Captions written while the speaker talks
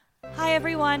Hi,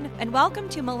 everyone, and welcome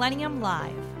to Millennium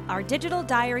Live, our digital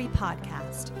diary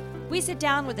podcast. We sit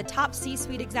down with the top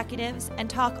C-suite executives and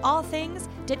talk all things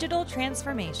digital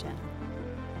transformation.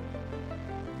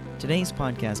 Today's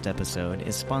podcast episode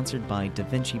is sponsored by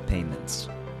DaVinci Payments.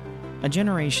 A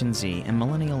Generation Z and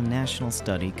Millennial national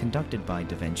study conducted by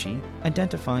DaVinci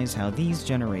identifies how these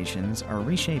generations are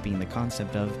reshaping the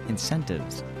concept of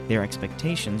incentives, their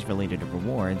expectations related to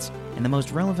rewards, and the most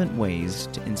relevant ways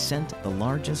to incent the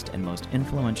largest and most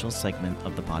influential segment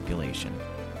of the population.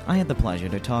 I had the pleasure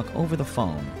to talk over the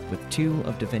phone with two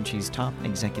of DaVinci's top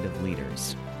executive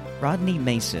leaders. Rodney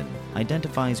Mason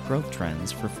identifies growth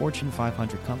trends for Fortune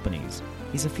 500 companies.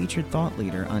 He's a featured thought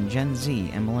leader on Gen Z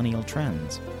and millennial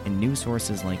trends in news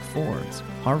sources like Forbes,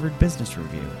 Harvard Business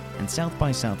Review, and South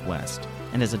by Southwest,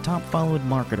 and is a top-followed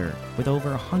marketer with over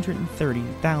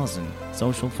 130,000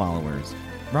 social followers.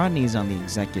 Rodney is on the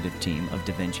executive team of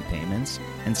DaVinci Payments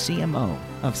and CMO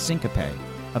of Syncapay,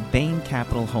 a Bain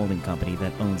Capital holding company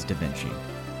that owns DaVinci.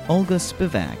 Olga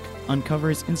Spivak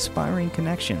uncovers inspiring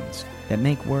connections that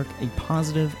make work a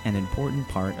positive and important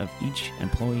part of each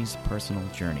employee's personal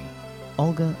journey.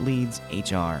 Olga leads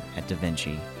HR at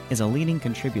DaVinci, is a leading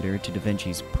contributor to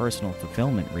DaVinci's personal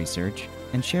fulfillment research,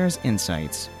 and shares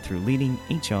insights through leading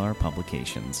HR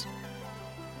publications.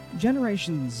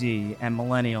 Generation Z and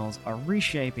millennials are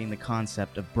reshaping the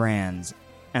concept of brands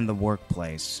and the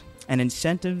workplace, and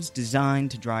incentives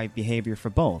designed to drive behavior for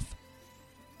both.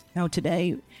 Now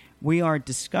today, we are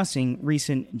discussing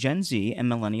recent Gen Z and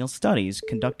millennial studies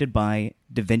conducted by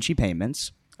DaVinci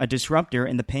Payments, a disruptor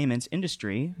in the payments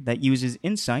industry that uses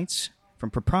insights from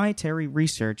proprietary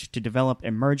research to develop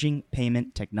emerging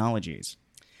payment technologies.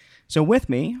 So with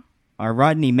me are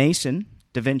Rodney Mason,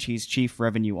 DaVinci's Chief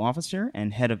Revenue Officer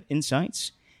and Head of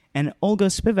Insights, and Olga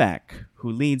Spivak, who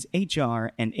leads HR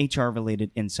and HR-related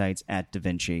insights at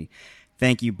DaVinci.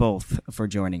 Thank you both for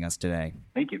joining us today.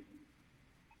 Thank you.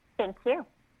 Thank you.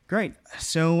 Great.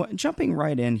 So jumping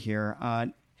right in here,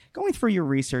 going through your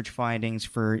research findings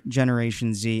for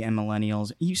Generation Z and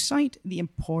millennials, you cite the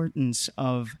importance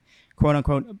of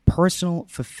quote-unquote personal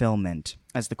fulfillment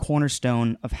as the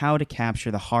cornerstone of how to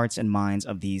capture the hearts and minds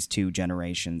of these two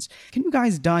generations. Can you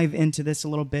guys dive into this a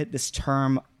little bit, this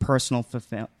term personal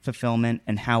fulfillment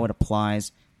and how it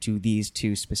applies to these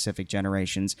two specific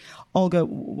generations? Olga,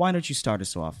 why don't you start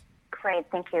us off? Great.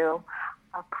 Thank you.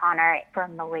 Connor, for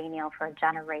millennial, for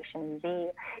Generation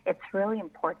Z, it's really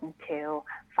important to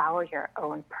follow your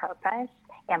own purpose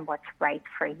and what's right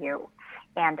for you.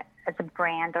 And as a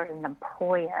brand or an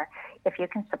employer, if you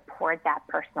can support that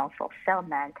personal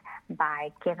fulfillment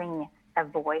by giving a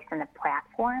voice and a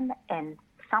platform in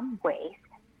some ways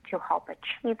to help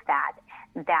achieve that,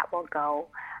 that will go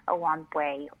a long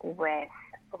way with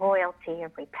loyalty,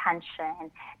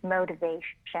 retention,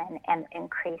 motivation, and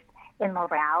increase in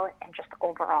morale and just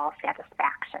overall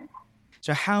satisfaction.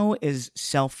 So how is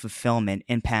self-fulfillment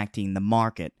impacting the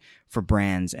market for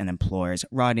brands and employers?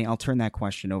 Rodney, I'll turn that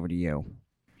question over to you.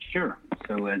 Sure.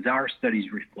 So as our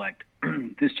studies reflect,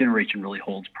 this generation really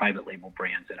holds private label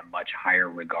brands in a much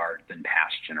higher regard than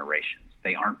past generations.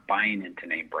 They aren't buying into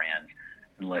name brands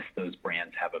unless those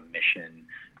brands have a mission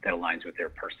that aligns with their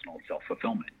personal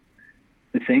self-fulfillment.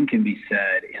 The same can be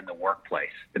said in the workplace.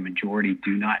 The majority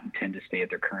do not intend to stay at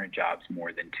their current jobs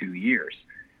more than 2 years.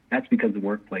 That's because the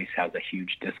workplace has a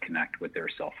huge disconnect with their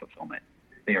self-fulfillment.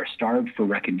 They are starved for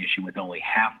recognition, with only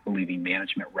half believing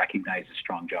management recognizes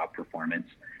strong job performance.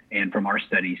 And from our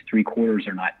studies, 3/4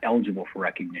 are not eligible for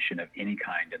recognition of any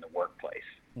kind in the workplace.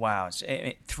 Wow,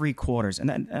 3/4,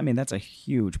 and that's a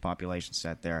huge population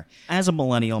set there. As a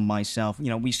millennial myself,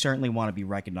 we certainly want to be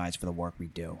recognized for the work we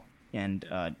do. And,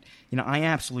 I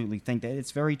absolutely think that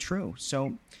it's very true.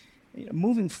 So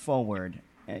moving forward,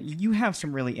 you have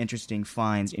some really interesting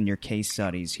finds in your case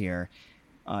studies here.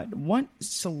 What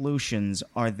solutions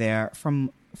are there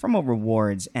from a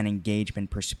rewards and engagement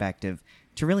perspective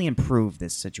to really improve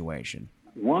this situation?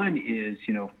 One is,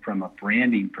 from a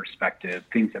branding perspective,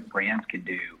 things that brands can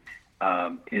do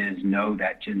is know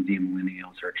that Gen Z and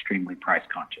millennials are extremely price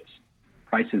conscious.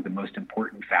 Price is the most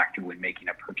important factor when making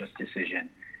a purchase decision,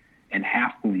 and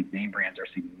half believe name brands are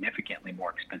significantly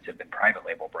more expensive than private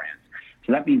label brands.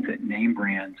 So that means that name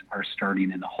brands are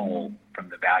starting in the hole from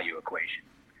the value equation.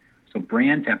 So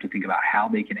brands have to think about how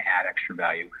they can add extra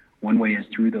value. One way is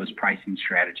through those pricing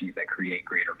strategies that create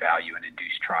greater value and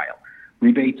induce trial.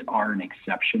 Rebates are an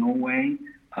exceptional way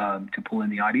to pull in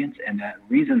the audience, and the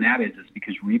reason that is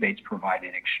because rebates provide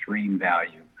an extreme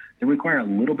value. They require a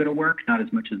little bit of work, not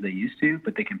as much as they used to,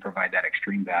 but they can provide that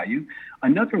extreme value.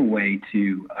 Another way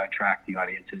to attract the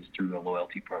audience is through a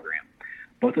loyalty program.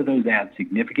 Both of those add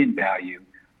significant value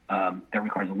that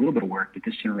requires a little bit of work, but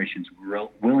this generation's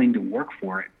willing to work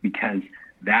for it because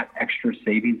that extra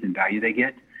savings and value they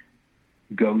get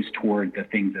goes toward the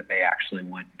things that they actually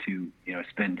want to,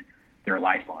 spend their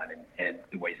life on and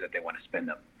the ways that they want to spend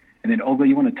them. And then, Olga,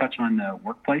 you want to touch on the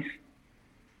workplace?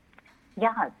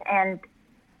 Yes, and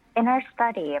in our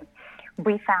study,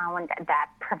 we found that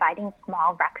providing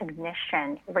small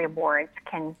recognition rewards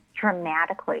can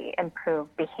dramatically improve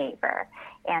behavior.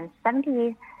 And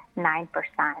 79%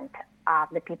 of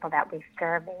the people that we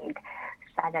surveyed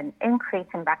said an increase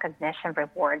in recognition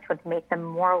rewards would make them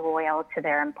more loyal to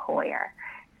their employer.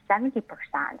 70%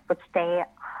 would stay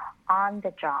on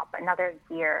the job another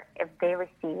year if they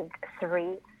received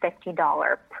 $3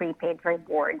 $50 prepaid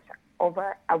rewards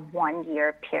over a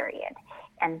 1-year period.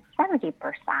 And 70%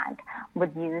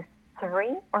 would use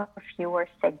 3 or fewer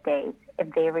sick days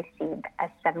if they received a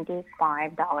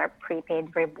 $75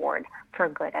 prepaid reward for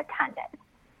good attendance.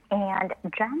 And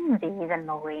Gen Zs and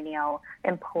millennial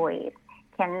employees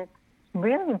can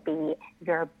really be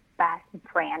your best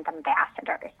brand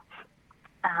ambassadors.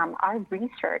 Our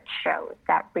research shows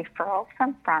that referrals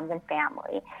from friends and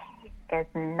family is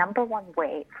the number one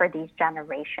way for these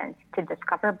generations to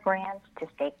discover brands, to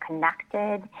stay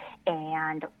connected,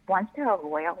 and once they're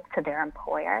loyal to their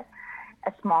employer,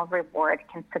 a small reward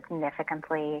can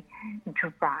significantly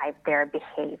drive their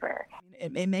behavior.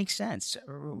 It makes sense.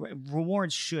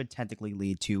 Rewards should technically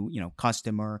lead to,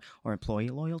 customer or employee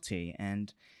loyalty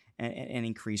and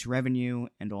increase revenue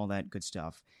and all that good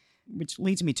stuff. Which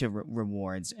leads me to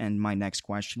rewards and my next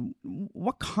question.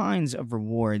 What kinds of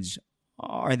rewards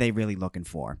are they really looking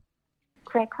for?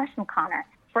 Great question, Connor.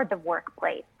 For the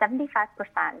workplace, 75%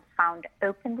 found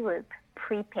open-loop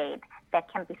prepaid that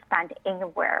can be spent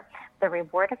anywhere. The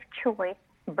reward of choice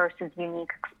versus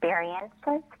unique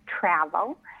experiences,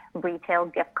 travel, retail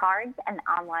gift cards, and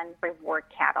online reward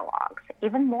catalogs.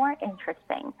 Even more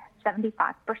interesting,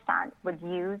 75% would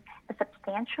use a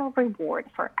substantial reward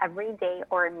for everyday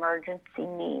or emergency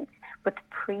needs with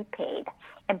prepaid,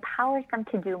 empowers them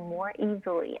to do more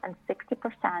easily, and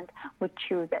 60% would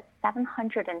choose a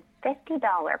 $750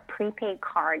 prepaid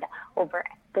card over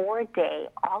a 4-day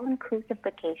all-inclusive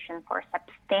vacation for a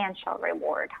substantial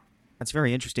reward. That's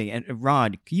very interesting. And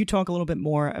Rod, can you talk a little bit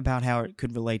more about how it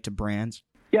could relate to brands?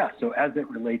 Yeah, so as it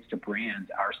relates to brands,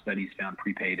 our studies found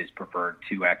prepaid is preferred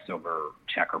 2x over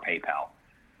check or PayPal.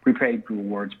 Prepaid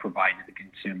rewards provided the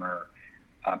consumer,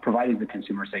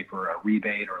 say, for a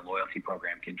rebate or a loyalty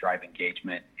program can drive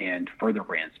engagement and further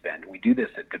brand spend. We do this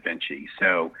at DaVinci.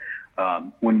 So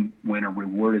when a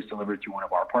reward is delivered through one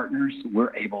of our partners,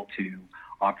 we're able to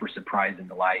offer surprise and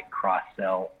delight,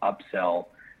 cross-sell, upsell,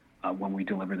 when we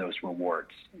deliver those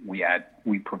rewards.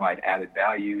 We provide added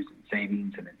values and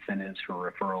savings and incentives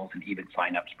for referrals and even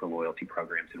sign-ups for loyalty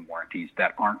programs and warranties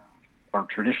that are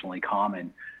traditionally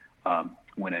common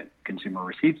when a consumer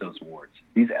receives those rewards.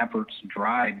 These efforts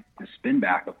drive the spin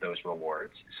back of those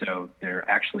rewards, so they're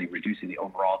actually reducing the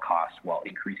overall cost while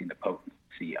increasing the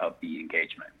potency of the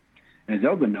engagement. And as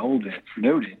Olga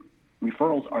noted,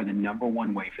 referrals are the number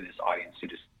one way for this audience to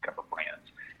discover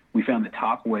brands. We found the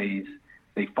top ways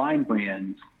they find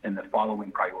brands in the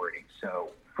following priorities.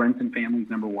 So friends and family's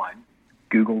number 1,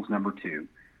 Google's number 2,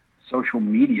 social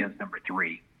media's number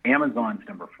 3, Amazon's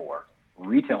number 4,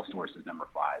 retail stores is number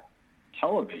 5,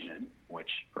 television, which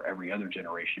for every other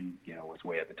generation, was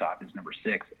way at the top, is number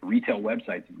 6, retail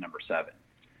websites is number 7.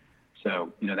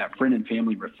 So, that friend and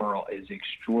family referral is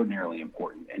extraordinarily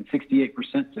important. And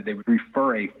 68% said they would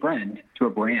refer a friend to a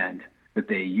brand that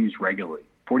they use regularly.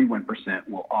 41%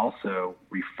 will also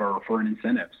refer for an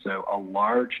incentive. So a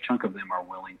large chunk of them are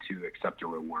willing to accept a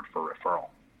reward for referral.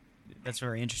 That's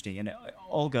very interesting. And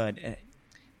Olga,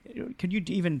 could you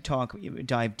even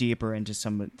dive deeper into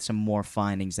some more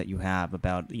findings that you have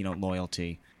about,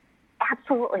 loyalty?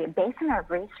 Absolutely. Based on our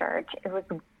research, it was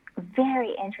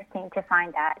very interesting to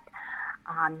find that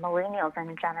millennials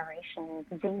and Generation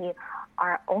Z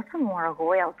are also more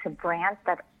loyal to brands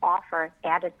that offer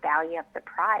added value of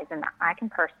surprise. And I can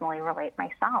personally relate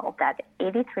myself that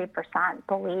 83%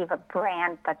 believe a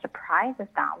brand that surprises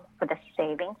them with a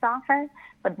savings offer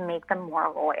would make them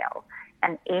more loyal.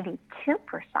 And 82%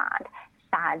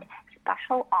 said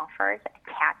special offers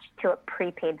attached to a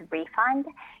prepaid refund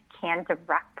can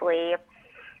direct the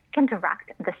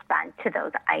spend to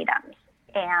those items.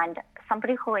 And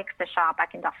somebody who likes to shop, I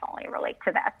can definitely relate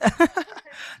to that.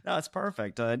 No, it's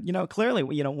perfect. Clearly,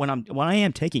 when I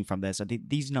am taking from this, I think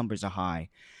these numbers are high,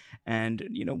 and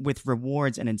with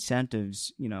rewards and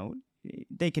incentives,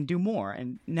 they can do more.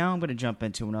 And now I'm going to jump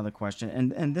into another question,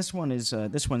 and this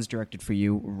one's directed for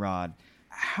you, Rod.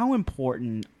 How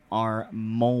important are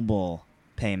mobile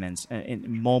payments,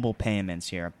 mobile payments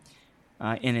here,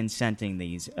 in incenting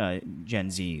these Gen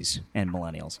Zs and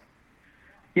millennials?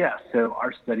 Yeah, so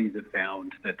our studies have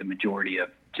found that the majority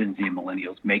of Gen Z and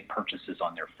millennials make purchases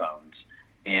on their phones.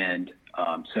 And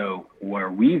so where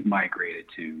we've migrated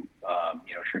to,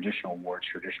 traditional awards,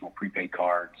 traditional prepaid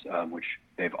cards, which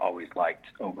they've always liked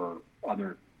over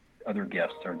other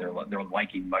gifts, or they're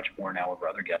liking much more now over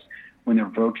other gifts. When they're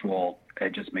virtual,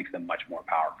 it just makes them much more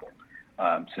powerful.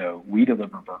 So we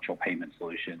deliver virtual payment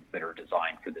solutions that are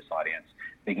designed for this audience.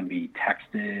 They can be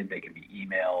texted, they can be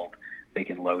emailed, they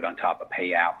can load on top of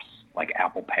pay apps like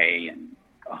Apple Pay and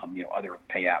other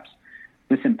pay apps.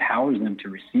 This empowers them to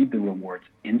receive the rewards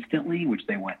instantly, which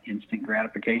they want instant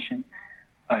gratification.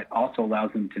 It also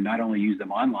allows them to not only use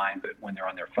them online, but when they're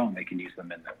on their phone, they can use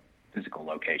them in the physical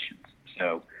locations.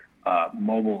 So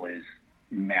mobile is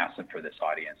massive for this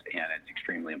audience, and it's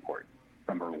extremely important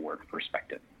from a reward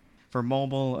perspective. For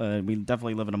mobile, we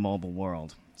definitely live in a mobile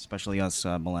world, especially us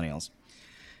millennials.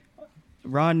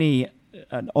 Rodney,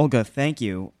 Olga, thank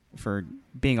you for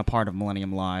being a part of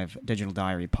Millennium Live Digital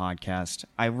Diary podcast.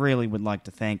 I really would like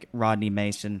to thank Rodney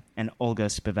Mason and Olga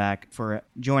Spivak for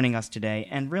joining us today,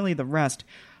 and really the rest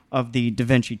of the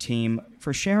DaVinci team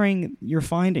for sharing your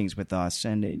findings with us.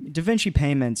 And DaVinci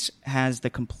Payments has the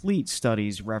complete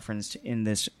studies referenced in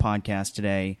this podcast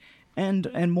today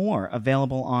and more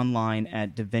available online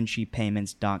at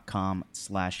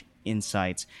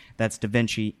DaVinciPayments.com/insights. That's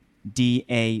DaVinci,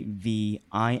 DAVINCI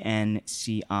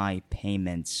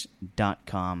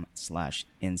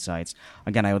payments.com/insights.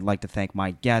 Again, I would like to thank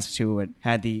my guests who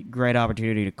had the great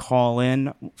opportunity to call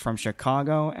in from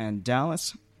Chicago and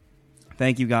Dallas.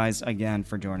 Thank you guys again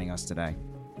for joining us today.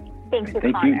 Thanks,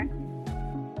 Thank Connor. you.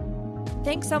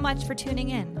 Thanks so much for tuning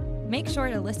in. Make sure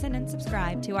to listen and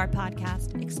subscribe to our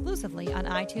podcast exclusively on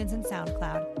iTunes and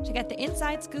SoundCloud to get the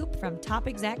inside scoop from top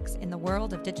execs in the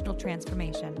world of digital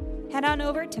transformation. Head on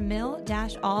over to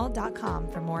mill-all.com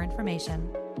for more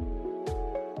information.